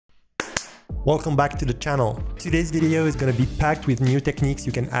Welcome back to the channel. Today's video is going to be packed with new techniques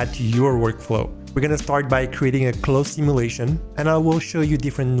you can add to your workflow. We're going to start by creating a close simulation, and I will show you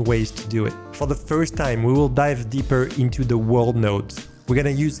different ways to do it. For the first time, we will dive deeper into the world nodes. We're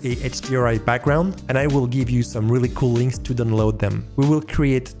going to use a HDRI background, and I will give you some really cool links to download them. We will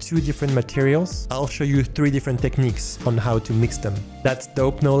create 2 different materials. I'll show you 3 different techniques on how to mix them. That's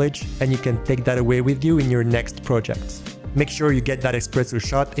dope knowledge, and you can take that away with you in your next project. Make sure you get that espresso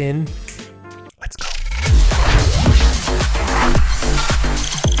shot in. Let's go.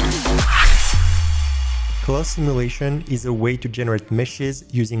 Close simulation is a way to generate meshes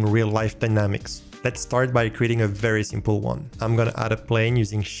using real-life dynamics. Let's start by creating a very simple one. I'm gonna add a plane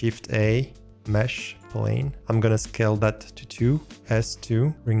using Shift-A, Mesh, Plane. I'm gonna scale that to 2,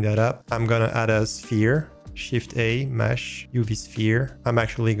 S2, bring that up. I'm gonna add a sphere, Shift-A, Mesh, UV Sphere. I'm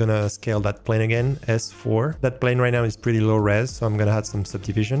actually gonna scale that plane again, S4. That plane right now is pretty low res, so I'm gonna add some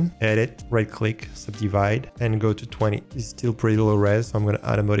subdivision. Edit, right-click, subdivide, and go to 20. It's still pretty low res, so I'm gonna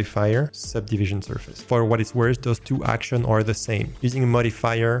add a modifier, subdivision surface. For what it's worth, those 2 actions are the same. Using a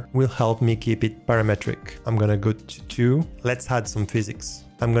modifier will help me keep it parametric. I'm gonna go to 2. Let's add some physics.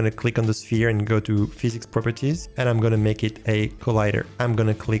 I'm going to click on the sphere and go to physics properties, and I'm going to make it a collider. I'm going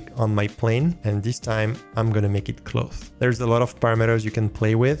to click on my plane, and this time I'm going to make it close. There's a lot of parameters you can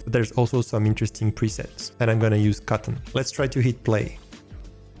play with, but there's also some interesting presets, and I'm going to use cotton. Let's try to hit play.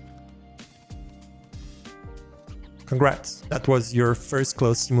 Congrats, that was your first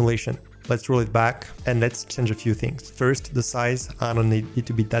close simulation. Let's roll it back and let's change a few things. First, the size. I don't need it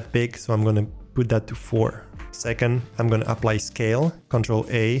to be that big, so I'm going to put that to 4. Second, I'm going to apply scale, Control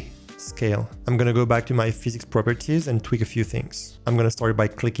A, scale. I'm going to go back to my physics properties and tweak a few things. I'm going to start by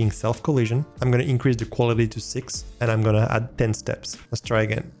clicking self collision. I'm going to increase the quality to 6, and I'm going to add 10 steps. Let's try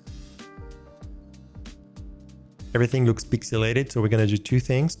again. Everything looks pixelated, so we're going to do 2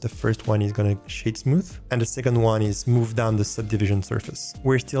 things. The first one is going to shade smooth, and the second one is move down the subdivision surface.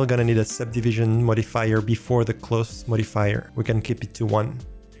 We're still going to need a subdivision modifier before the close modifier. We can keep it to 1.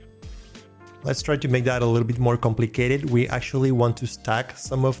 Let's try to make that a little bit more complicated. We actually want to stack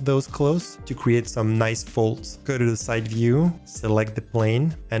some of those close to create some nice folds. Go to the side view, select the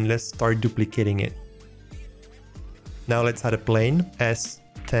plane, and let's start duplicating it. Now let's add a plane,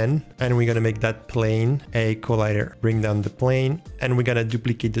 S10, and we're gonna make that plane a collider. Bring down the plane, and we're gonna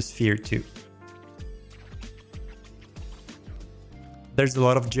duplicate the sphere too. There's a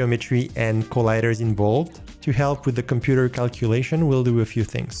lot of geometry and colliders involved. To help with the computer calculation, we'll do a few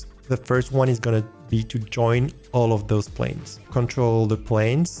things. The first one is going to be to join all of those planes. Control the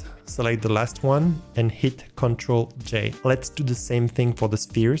planes, select the last one, and hit Control J. Let's do the same thing for the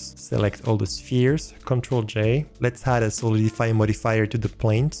spheres. Select all the spheres, Control J. Let's add a solidify modifier to the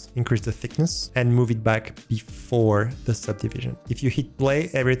planes, increase the thickness, and move it back before the subdivision. If you hit play,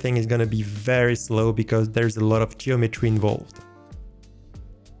 everything is going to be very slow because there's a lot of geometry involved.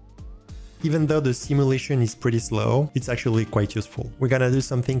 Even though the simulation is pretty slow, it's actually quite useful. We're gonna do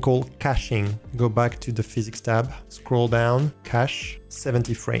something called caching. Go back to the physics tab, scroll down, cache,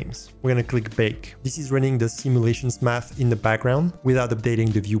 70 frames. We're gonna click bake. This is running the simulations math in the background without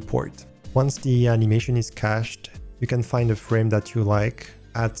updating the viewport. Once the animation is cached, you can find a frame that you like,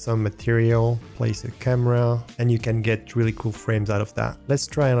 add some material, place a camera, and you can get really cool frames out of that. Let's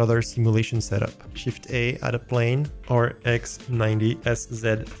try another simulation setup. Shift-A, add a plane, RX90,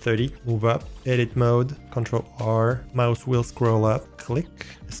 SZ30, move up, edit mode, Control-R, mouse wheel scroll up, click,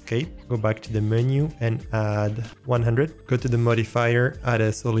 escape, go back to the menu and add 100. Go to the modifier, add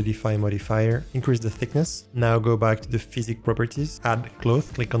a solidify modifier, increase the thickness. Now go back to the physics properties, add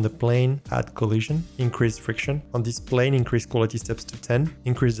cloth, click on the plane, add collision, increase friction. On this plane, increase quality steps to 10,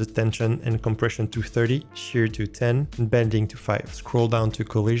 increase the tension and compression to 30, shear to 10, and bending to 5. Scroll down to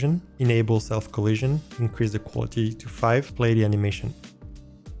collision, enable self collision, increase the quality to 5, play the animation.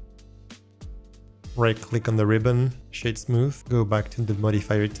 Right click on the ribbon, shade smooth, go back to the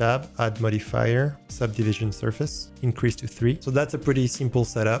modifier tab, add modifier, subdivision surface, increase to 3. So that's a pretty simple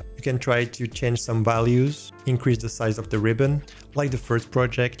setup. You can try to change some values, increase the size of the ribbon. Like the first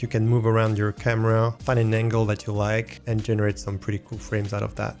project, you can move around your camera, find an angle that you like, and generate some pretty cool frames out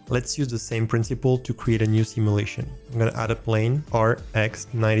of that. Let's use the same principle to create a new simulation. I'm gonna add a plane,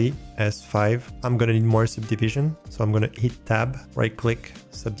 RX90, S5. I'm gonna need more subdivision, so I'm gonna hit tab, right click,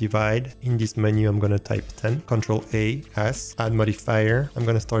 subdivide. In this menu, I'm gonna type 10, Control A, S, add modifier. I'm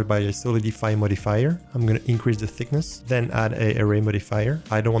gonna start by a solidify modifier. I'm gonna increase the thickness, then add a array modifier.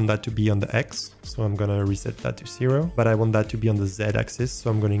 I don't want that to be on the X, so I'm gonna reset that to 0, but I want that to be on the Z axis, so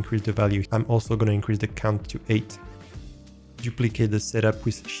I'm gonna increase the value. I'm also gonna increase the count to 8. Duplicate the setup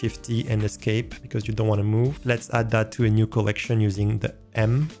with Shift-T and Escape because you don't want to move. Let's add that to a new collection using the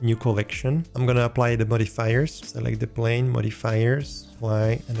M, new collection. I'm gonna apply the modifiers. Select the plane, modifiers,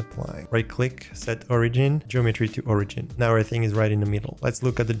 apply and apply. Right click, set origin, geometry to origin. Now everything is right in the middle. Let's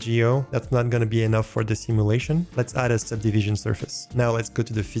look at the geo. That's not gonna be enough for the simulation. Let's add a subdivision surface. Now let's go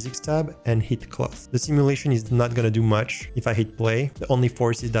to the physics tab and hit cloth. The simulation is not gonna do much. If I hit play, the only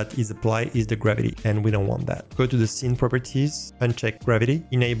forces that is applied is the gravity, and we don't want that. Go to the scene properties, uncheck gravity,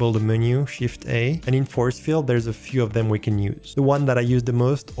 enable the menu, Shift A, and in force field, there's a few of them we can use. The one that I use the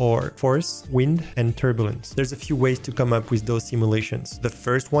most are force, wind, and turbulence. There's a few ways to come up with those simulations. The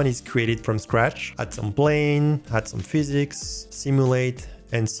first one is created from scratch, add some plane, add some physics, simulate,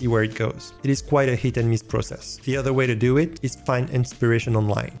 and see where it goes. It is quite a hit and miss process. The other way to do it is find inspiration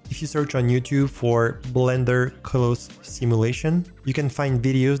online. If you search on YouTube for Blender close simulation, you can find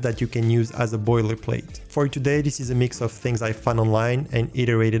videos that you can use as a boilerplate. For today, this is a mix of things I found online and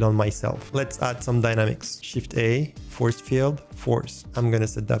iterated on myself. Let's add some dynamics. Shift A, force field, force. I'm gonna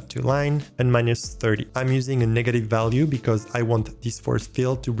set that to line and -30. I'm using a negative value because I want this force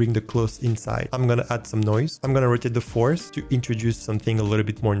field to bring the close inside. I'm gonna add some noise. I'm gonna rotate the force to introduce something a little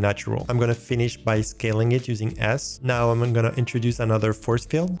bit more natural. I'm gonna finish by scaling it using S. Now I'm gonna introduce another force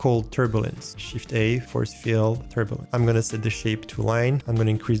field called turbulence. Shift A, force field, turbulence. I'm gonna set the shape to line. I'm gonna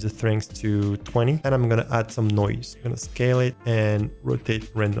increase the strength to 20 and I'm gonna add some noise. I'm gonna scale it and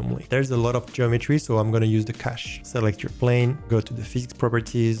rotate randomly. There's a lot of geometry, so I'm gonna use the cache. Select your plane, go to the physics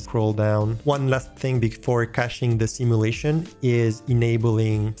properties, scroll down. One last thing before caching the simulation is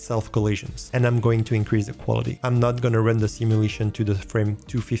enabling self collisions, and I'm going to increase the quality. I'm not gonna run the simulation to the frame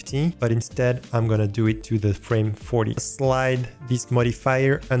 250, but instead I'm gonna do it to the frame 40. Slide this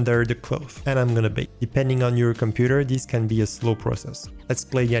modifier under the cloth and I'm gonna bake. Depending on your computer, this can be a slow process. Let's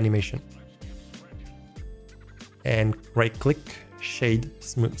play the animation. And right click, shade,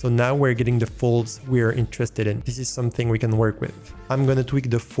 smooth. So now we're getting the folds we're interested in. This is something we can work with. I'm gonna tweak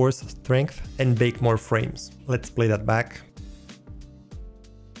the force strength and bake more frames. Let's play that back.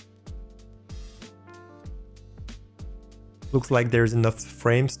 Looks like there's enough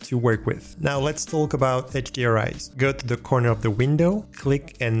frames to work with. Now let's talk about HDRIs. Go to the corner of the window,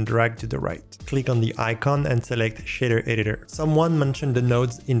 click and drag to the right. Click on the icon and select Shader Editor. Someone mentioned the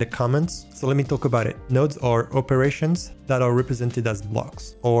nodes in the comments, so let me talk about it. Nodes are operations that are represented as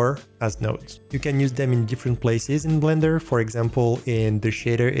blocks or as nodes. You can use them in different places in Blender, for example in the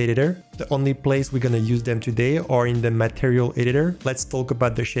Shader Editor. The only place we're gonna use them today are in the Material Editor. Let's talk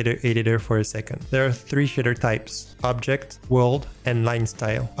about the Shader Editor for a second. There are 3 shader types: Object, World, and Line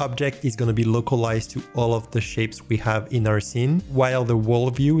Style. Object is gonna be localized to all of the shapes we have in our scene, while the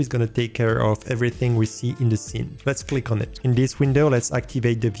world view is gonna take care of everything we see in the scene. Let's click on it. In this window, let's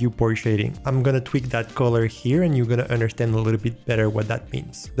activate the viewport shading. I'm gonna tweak that color here and you're gonna understand a little bit better what that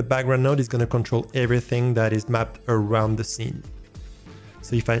means. The background node is gonna control everything that is mapped around the scene.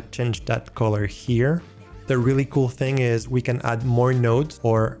 So if I change that color here, the really cool thing is we can add more nodes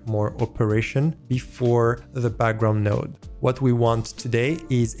or more operation before the background node. What we want today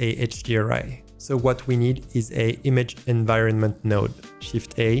is a HDRI. So what we need is a image environment node.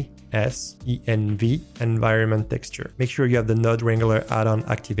 Shift A, S, ENV, environment texture. Make sure you have the node wrangler add-on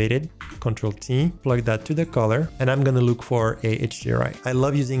activated. Control T, plug that to the color, and I'm gonna look for a HDRI. I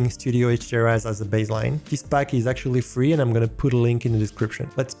love using Studio HDRIs as a baseline. This pack is actually free and I'm gonna put a link in the description.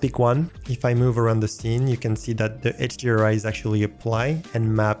 Let's pick one. If I move around the scene, you can see that the HDRI is actually applied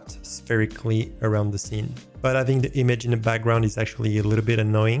and mapped spherically around the scene. But having the image in the background is actually a little bit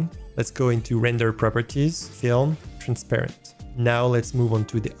annoying. Let's go into render properties, film, transparent. Now let's move on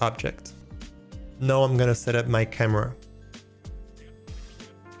to the object. Now I'm gonna set up my camera.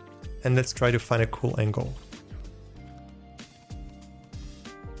 And let's try to find a cool angle.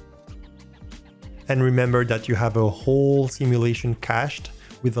 And remember that you have a whole simulation cached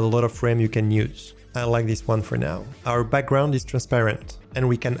with a lot of frame you can use. I like this one for now. Our background is transparent and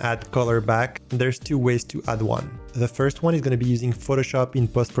we can add color back. There's 2 ways to add one. The first one is going to be using Photoshop in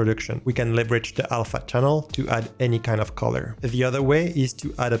post-production. We can leverage the alpha channel to add any kind of color. The other way is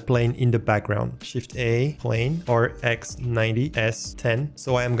to add a plane in the background. Shift A, plane, or X90, S10.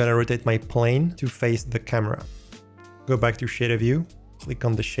 So I am going to rotate my plane to face the camera. Go back to shader view. Click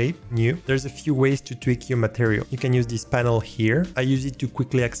on the shape, new. There's a few ways to tweak your material. You can use this panel here. I use it to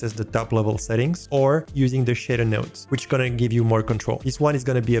quickly access the top level settings, or using the shader nodes, which is gonna give you more control. This one is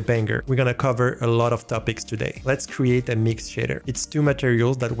gonna be a banger. We're gonna cover a lot of topics today. Let's create a mix shader. It's 2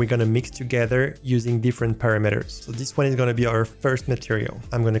 materials that we're gonna mix together using different parameters. So this one is gonna be our first material.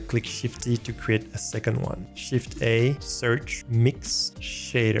 I'm gonna click Shift T to create a second one. Shift A, search, mix,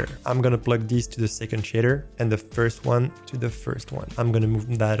 shader. I'm gonna plug this to the second shader and the first one to the first one. I'm I'm gonna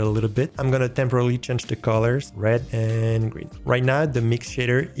move that a little bit. I'm gonna temporarily change the colors, red and green. Right now, the mix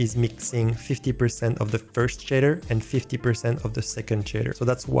shader is mixing 50% of the first shader and 50% of the second shader. So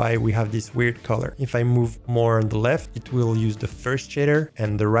that's why we have this weird color. If I move more on the left, it will use the first shader,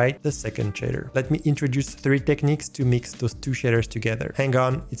 and the right, the second shader. Let me introduce 3 techniques to mix those 2 shaders together. Hang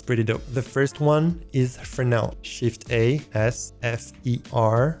on, it's pretty dope. The first one is Fresnel. Shift A, S, F, E,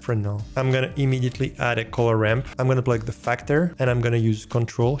 R, Fresnel. I'm gonna immediately add a color ramp. I'm gonna plug the factor, and I'm gonna use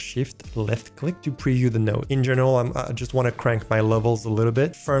Control, Shift, left click to preview the node. In general, I just wanna crank my levels a little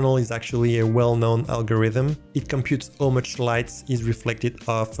bit. Fresnel is actually a well-known algorithm. It computes how much light is reflected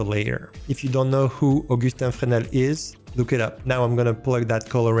off a layer. If you don't know who Augustin Fresnel is, look it up. Now I'm gonna plug that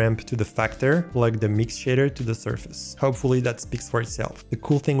color ramp to the factor, plug the mix shader to the surface. Hopefully that speaks for itself. The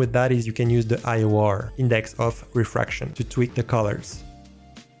cool thing with that is you can use the IOR, index of refraction, to tweak the colors.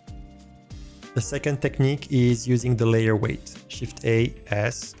 The second technique is using the layer weight. Shift A,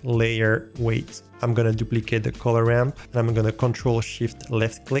 S, layer weight. I'm gonna duplicate the color ramp, and I'm gonna Control Shift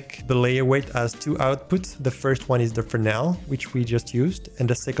left click. The layer weight has 2 outputs. The first one is the Fresnel, which we just used, and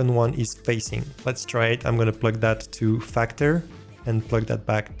the second one is facing. Let's try it. I'm gonna plug that to factor and plug that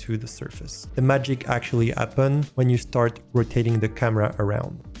back to the surface. The magic actually happens when you start rotating the camera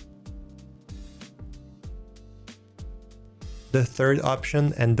around. The third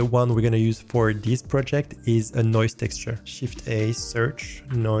option, and the one we're gonna use for this project, is a noise texture. Shift A, search,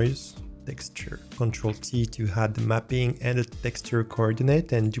 noise, texture. Control T to add the mapping and the texture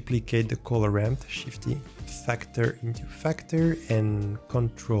coordinate, and duplicate the color ramp. Shift T, factor into factor, and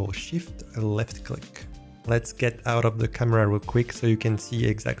Control Shift left click. Let's get out of the camera real quick so you can see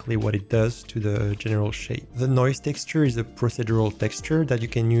exactly what it does to the general shape. The noise texture is a procedural texture that you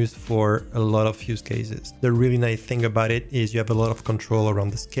can use for a lot of use cases. The really nice thing about it is you have a lot of control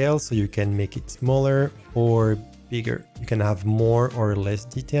around the scale, so you can make it smaller or bigger. You can have more or less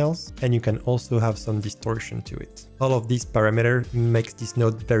details, and you can also have some distortion to it. All of these parameters makes this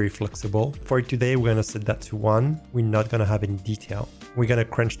node very flexible. For today, we're gonna set that to 1. We're not gonna have any detail. We're gonna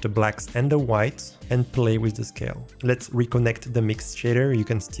crunch the blacks and the whites and play with the scale. Let's reconnect the mix shader. You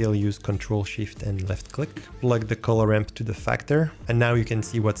can still use Control Shift and left click. Plug the color ramp to the factor, and now you can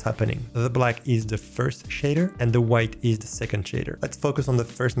see what's happening. The black is the first shader and the white is the second shader. Let's focus on the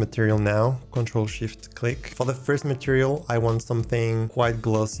first material now. Control Shift click. For the first material, I want something quite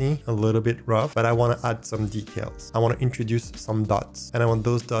glossy, a little bit rough, but I want to add some details. I want to introduce some dots, and I want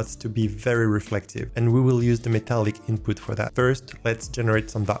those dots to be very reflective, and we will use the metallic input for that. First, let's generate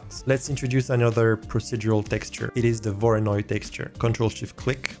some dots. Let's introduce another procedural texture. It is the Voronoi texture. Control Shift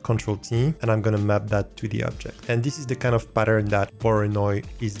click, Control T, and I'm going to map that to the object. And this is the kind of pattern that Voronoi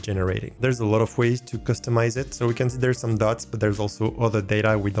is generating. There's a lot of ways to customize it. So we can see there's some dots, but there's also other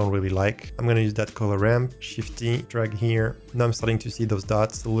data we don't really like. I'm going to use that color ramp, Shift T, drag here. Now I'm starting to see those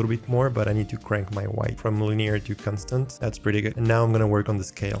dots a little bit more, but I need to crank my white from linear to constant. That's pretty good. And now I'm going to work on the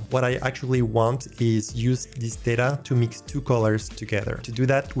scale. What I actually want is use this data to mix 2 colors together. To do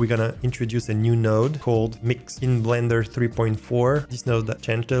that, we're going to introduce a new node called Mix in Blender 3.4. This node that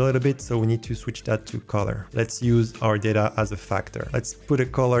changed a little bit, so we need to switch that to color. Let's use our data as a factor. Let's put a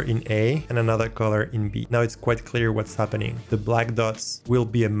color in A and another color in B. Now it's quite clear what's happening. The black dots will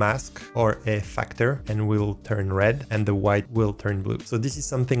be a mask or a factor and will turn red, and the white will turn blue. So this is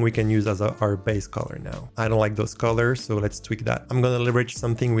something we can use as our base color now. I don't like those colors, so let's tweak that. I'm going to leverage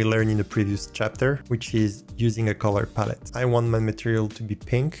something we learned in the previous chapter, which is using a color palette. I want my material to be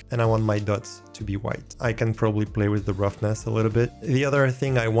pink and I want my dots to be white. I can probably play with the roughness a little bit. The other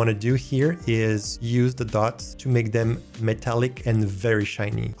thing I want to do here is use the dots to make them metallic and very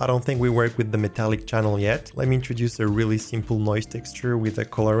shiny. I don't think we work with the metallic channel yet. Let me introduce a really simple noise texture with a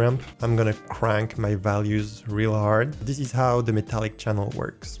color ramp. I'm gonna crank my values real hard. This is how the metallic channel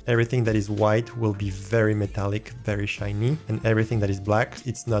works. Everything that is white will be very metallic, very shiny, and everything that is black,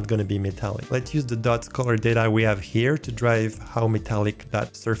 it's not gonna be metallic. Let's use the dots color data we have here to drive how metallic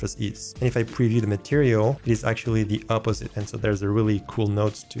that surface is. And if I preview the material, it is actually the opposite. And so there's a really cool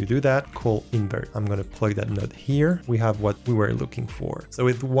node to do that called invert. I'm going to plug that node here. We have what we were looking for. So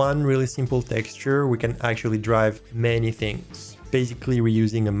with one really simple texture, we can actually drive many things. Basically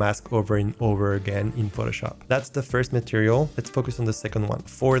reusing a mask over and over again in Photoshop. That's the first material. Let's focus on the second one.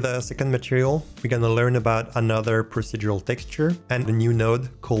 For the second material, we're gonna learn about another procedural texture and a new node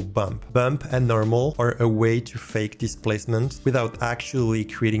called bump. Bump and normal are a way to fake displacement without actually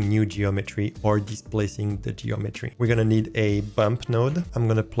creating new geometry or displacing the geometry. We're gonna need a bump node. I'm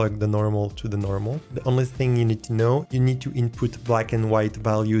gonna plug the normal to the normal. The only thing you need to know, you need to input black and white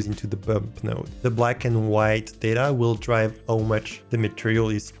values into the bump node. The black and white data will drive how much the material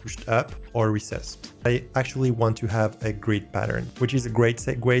is pushed up or recessed. I actually want to have a grid pattern, which is a great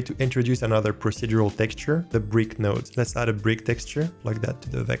segue to introduce another procedural texture, the brick nodes. Let's add a brick texture, plug that to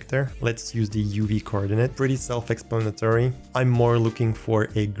the vector. Let's use the UV coordinate. Pretty self-explanatory. I'm more looking for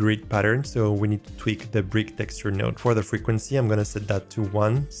a grid pattern, so we need to tweak the brick texture node. For the frequency, I'm gonna set that to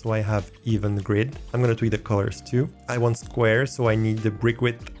 1, so I have even grid. I'm gonna tweak the colors too. I want square, so I need the brick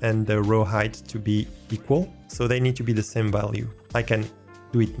width and the row height to be equal, so they need to be the same value. I can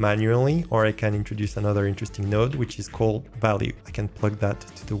do it manually, or I can introduce another interesting node, which is called value. I can plug that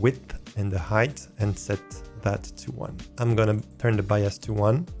to the width and the height and set that to 1. I'm gonna turn the bias to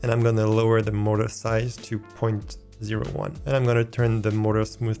 1, and I'm gonna lower the motor size to 0.01, and I'm gonna turn the motor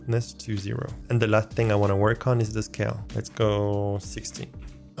smoothness to 0. And the last thing I wanna work on is the scale. Let's go 60.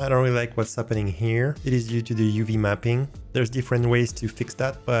 I don't really like what's happening here. It is due to the UV mapping. There's different ways to fix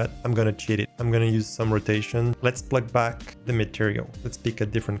that, but I'm gonna cheat it. I'm gonna use some rotation. Let's plug back the material. Let's pick a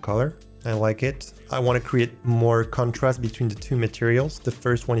different color. I like it. I want to create more contrast between the two materials. The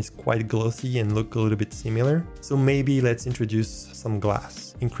first one is quite glossy and look a little bit similar. So maybe let's introduce some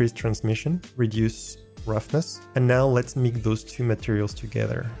glass. Increase transmission, reduce roughness. And now let's mix those two materials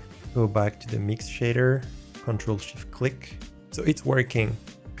together. Go back to the mix shader, Ctrl-Shift-Click. So it's working.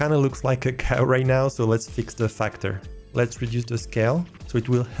 Kind of looks like a cow right now, so let's fix the factor. Let's reduce the scale, so it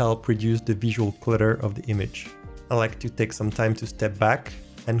will help reduce the visual clutter of the image. I like to take some time to step back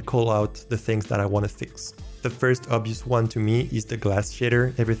and call out the things that I want to fix. The first obvious one to me is the glass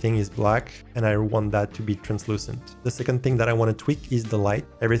shader. Everything is black and I want that to be translucent. The second thing that I want to tweak is the light.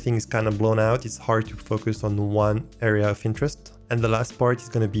 Everything is kind of blown out. It's hard to focus on one area of interest. And the last part is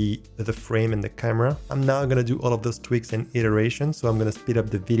going to be the frame and the camera. I'm now going to do all of those tweaks and iterations, so I'm going to speed up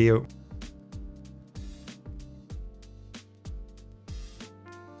the video.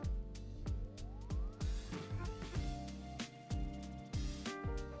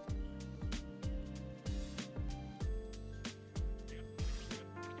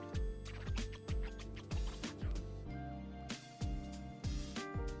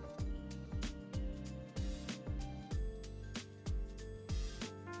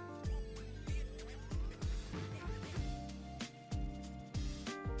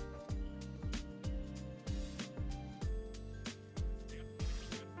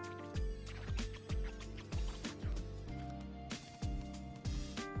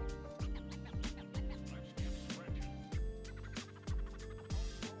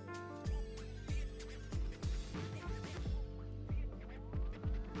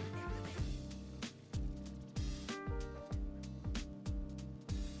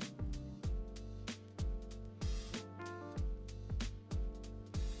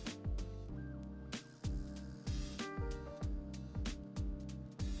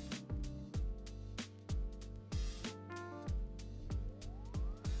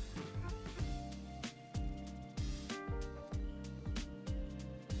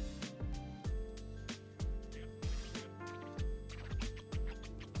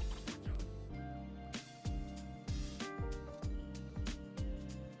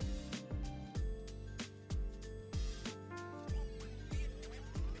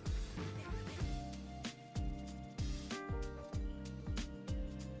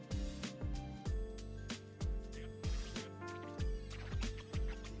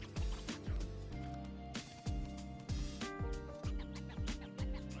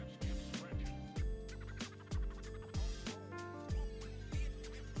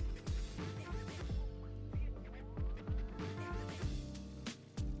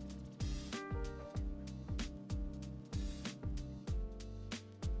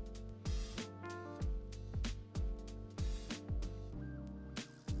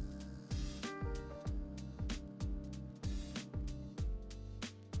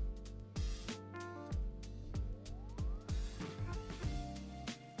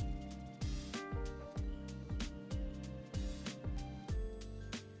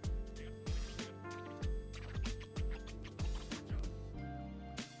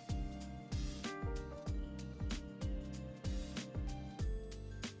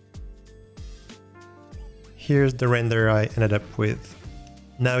 Here's the render I ended up with.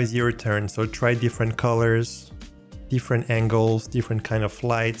 Now is your turn, so try different colors, different angles, different kind of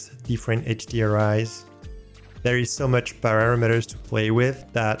lights, different HDRIs. There is so much parameters to play with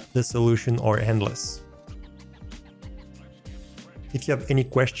that the solutions are endless. If you have any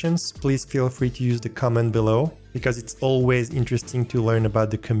questions, please feel free to use the comment below, because it's always interesting to learn about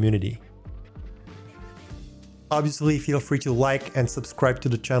the community. Obviously, feel free to like and subscribe to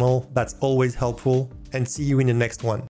the channel, that's always helpful, and see you in the next one.